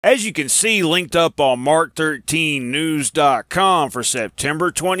As you can see linked up on Mark13News.com for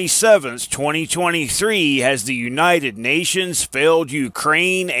September 27th, 2023, has the United Nations failed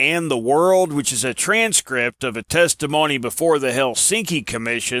Ukraine and the world, which is a transcript of a testimony before the Helsinki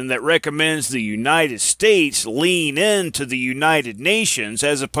Commission that recommends the United States lean into the United Nations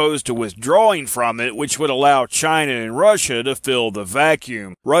as opposed to withdrawing from it, which would allow China and Russia to fill the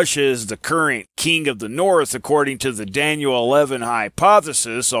vacuum. Russia is the current king of the North, according to the Daniel 11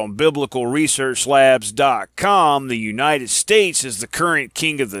 hypothesis on biblicalresearchlabs.com. The United States is the current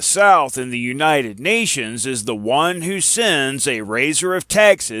king of the South, and the United Nations is the one who sends a raiser of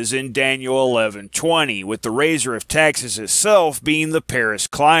taxes in Daniel 11:20, with the raiser of taxes itself being the Paris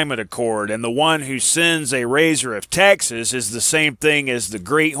Climate Accord. And the one who sends a raiser of taxes is the same thing as the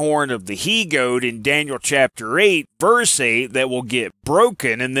great horn of the he-goat in Daniel chapter 8, verse 8, that will get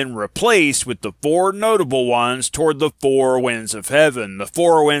broken and then replaced with the four notable ones toward the four winds of heaven. The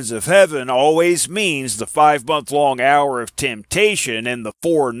four winds of heaven always means the 5-month-long hour of temptation, and the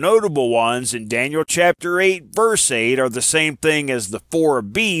four notable ones in Daniel chapter 8, verse 8 are the same thing as the four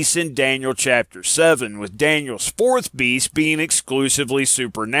beasts in Daniel chapter 7, with Daniel's fourth beast being exclusively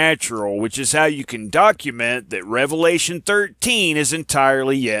supernatural, which is how you can document that Revelation 13 is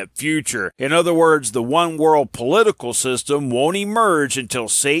entirely yet future. In other words, the one world political system won't emerge until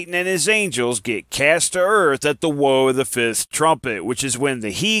Satan and his angels get cast to earth at the woe of the fifth trumpet, which is when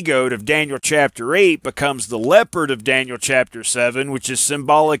the he-goat of Daniel chapter 8 becomes the leopard of Daniel chapter 7, which is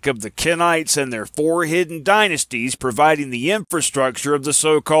symbolic of the Kenites and their four hidden dynasties, providing the infrastructure of the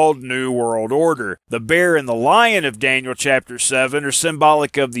so-called New World Order. The bear and the lion of Daniel chapter 7 are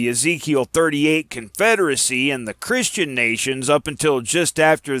symbolic of the Ezekiel 38 Confederacy and the Christian nations up until just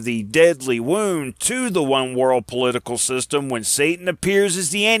after the deadly wound to the one world political system, when Satan appears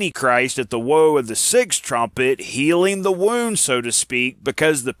as the Antichrist at the woe of the sixth trumpet, healing the wound, so to speak,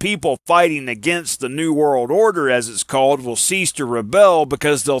 because the people fighting against the New World Order, as it's called, will cease to rebel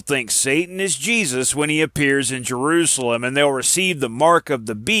because they'll think Satan is Jesus when he appears in Jerusalem, and they'll receive the mark of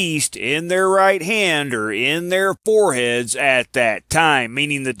the beast in their right hand or in their foreheads at that time,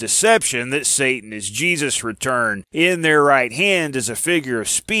 meaning the deception that Satan is Jesus' return. In their right hand is a figure of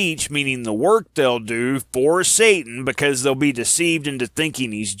speech, meaning the work they'll do for Satan because they'll be deceived into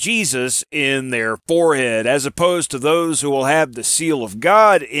thinking he's Jesus in their forehead, as opposed to those who will have the seal of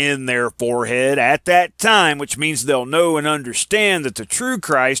God in their forehead at that time, which means they'll know and understand that the true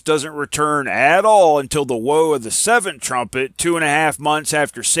Christ doesn't return at all until the woe of the seventh trumpet, 2.5 months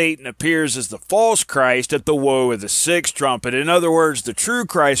after Satan appears as the false Christ at the woe of the sixth trumpet. In other words, the true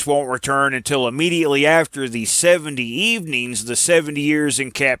Christ won't return until immediately after the 70 evenings, the 70 years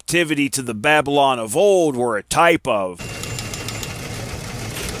in captivity to the Babylon of old, were a type of.